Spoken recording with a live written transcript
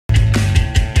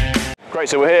Great,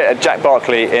 so we're here at Jack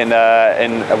Barclay in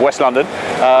West London,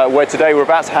 where today we're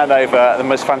about to hand over the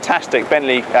most fantastic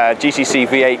Bentley GTC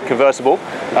V8 convertible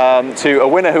to a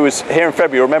winner who was here in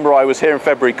February. Remember, I was here in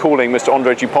February calling Mr.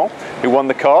 Andre Dupont, who won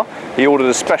the car. He ordered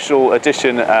a special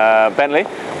edition Bentley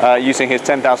using his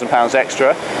 £10,000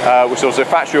 extra, which was a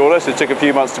factory order, so it took a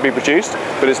few months to be produced,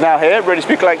 but it's now here, ready to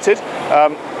be collected.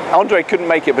 Andre couldn't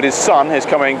make it, but his son is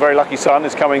coming, very lucky son,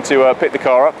 is coming to pick the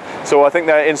car up. So I think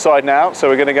they're inside now, so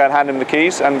we're going to go and hand him the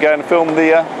keys and go and film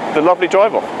the lovely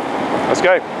drive-off. Let's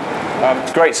go.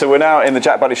 Great, so we're now in the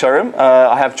Jack Barclay showroom.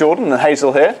 I have Jordan and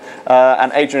Hazel here,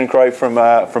 and Adrian Grove from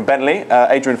Bentley.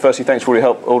 Adrian, firstly, thanks for all your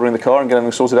help ordering the car and getting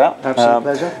them sorted out. Absolute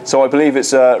pleasure. So I believe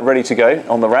it's ready to go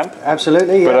on the ramp.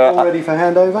 Absolutely, but, all ready for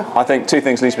handover. I think two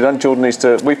things need to be done. Jordan needs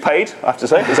to, we've paid, I have to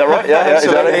say, is that right? Yeah,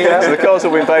 exactly. Yeah. So the car's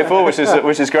all been paid for, which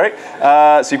is great.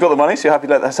 So you've got the money, so you're happy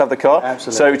to let us have the car.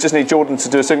 Absolutely. So we just need Jordan to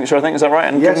do a signature, I think, is that right?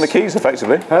 And give him the keys,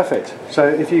 effectively. Perfect. So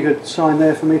if you could sign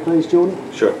there for me, please, Jordan.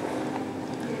 Sure.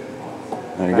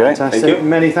 There you go. Fantastic. Thank you.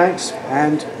 Many thanks.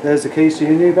 And there's the keys to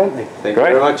your new Bentley. Thank you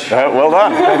very much. Well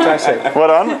done. Fantastic. Well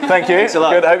done. Thank you. Thanks a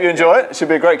lot. Good. I hope you enjoy it. It should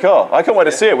be a great car. I can't wait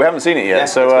to see it. We haven't seen it yet. Yeah,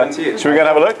 so should we go and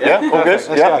have a look? Yeah. All good? Let's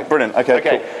Yeah. go. Brilliant. Okay.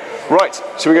 Cool. Right.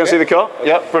 Should we go and see the car? Okay.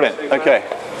 Yeah. Brilliant. Okay.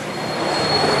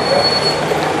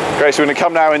 Great. So we're going to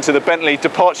come now into the Bentley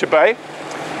departure bay,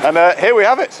 and here we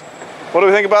have it. What do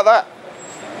we think about that?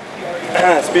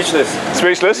 Speechless.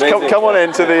 Speechless. Come on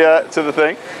into the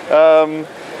thing.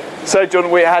 So, John,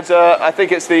 we had, I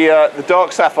think it's the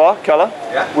dark sapphire colour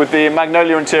with the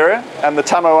magnolia interior and the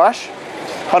Tamo ash,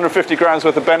 150 grams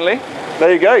worth of Bentley.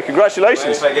 There you go,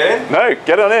 congratulations. Mind if I get in? No,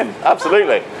 get on in,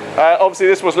 absolutely. Obviously,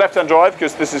 this was left-hand drive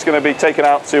because this is going to be taken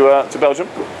out to Belgium.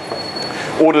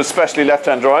 Ordered especially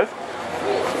left-hand drive.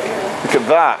 Look at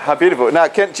that, how beautiful. Now,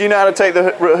 do you know how to take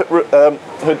the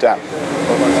hood down?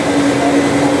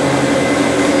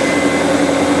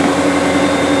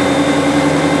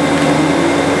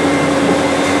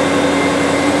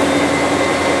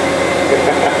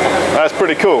 That's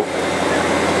pretty cool.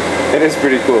 It is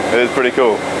pretty cool. It is pretty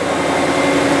cool. How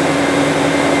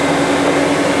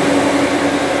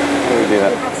do we do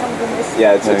that?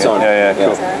 Yeah, it's on. Yeah,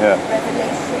 cool. Yeah.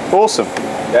 Awesome.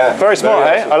 Yeah. Very smart,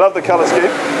 Very hey? awesome. I love the colour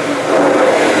scheme.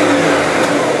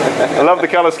 I love the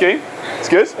colour scheme. It's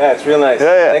good. Yeah, it's real nice.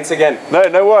 Yeah. Thanks again.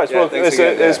 No worries. Yeah, well,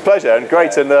 it's a pleasure and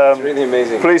great. Yeah, and it's really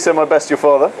amazing. Please send my best to your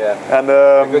father. Yeah. And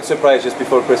a good surprise just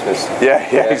before Christmas. Yeah,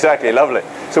 exactly. Lovely.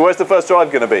 So where's the first drive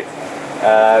going to be?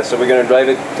 So we're going to drive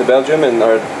it to Belgium, and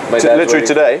my dad literally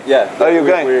today? Yeah. Oh, you're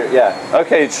going? Yeah.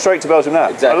 Okay, straight to Belgium now.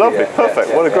 Exactly. Oh, lovely. Yeah, Perfect.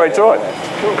 yeah, What a great drive.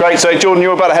 Cool. Great. So, Jordan,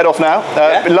 you're about to head off now.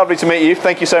 Been lovely to meet you.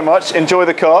 Thank you so much. Enjoy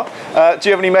the car. Do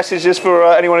you have any messages for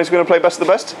anyone who's going to play best of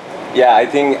the best? Yeah, I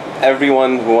think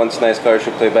everyone who wants a nice car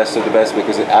should play best of the best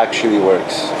because it actually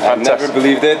works. I've never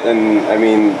believed it, and I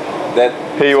mean, that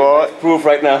here you are, proof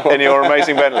right now. in your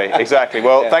amazing Bentley. Exactly.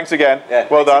 Well, thanks again. Yeah,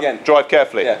 well thanks done. again. Drive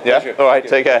carefully. Yeah? All right,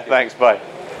 take care. Thanks. Bye.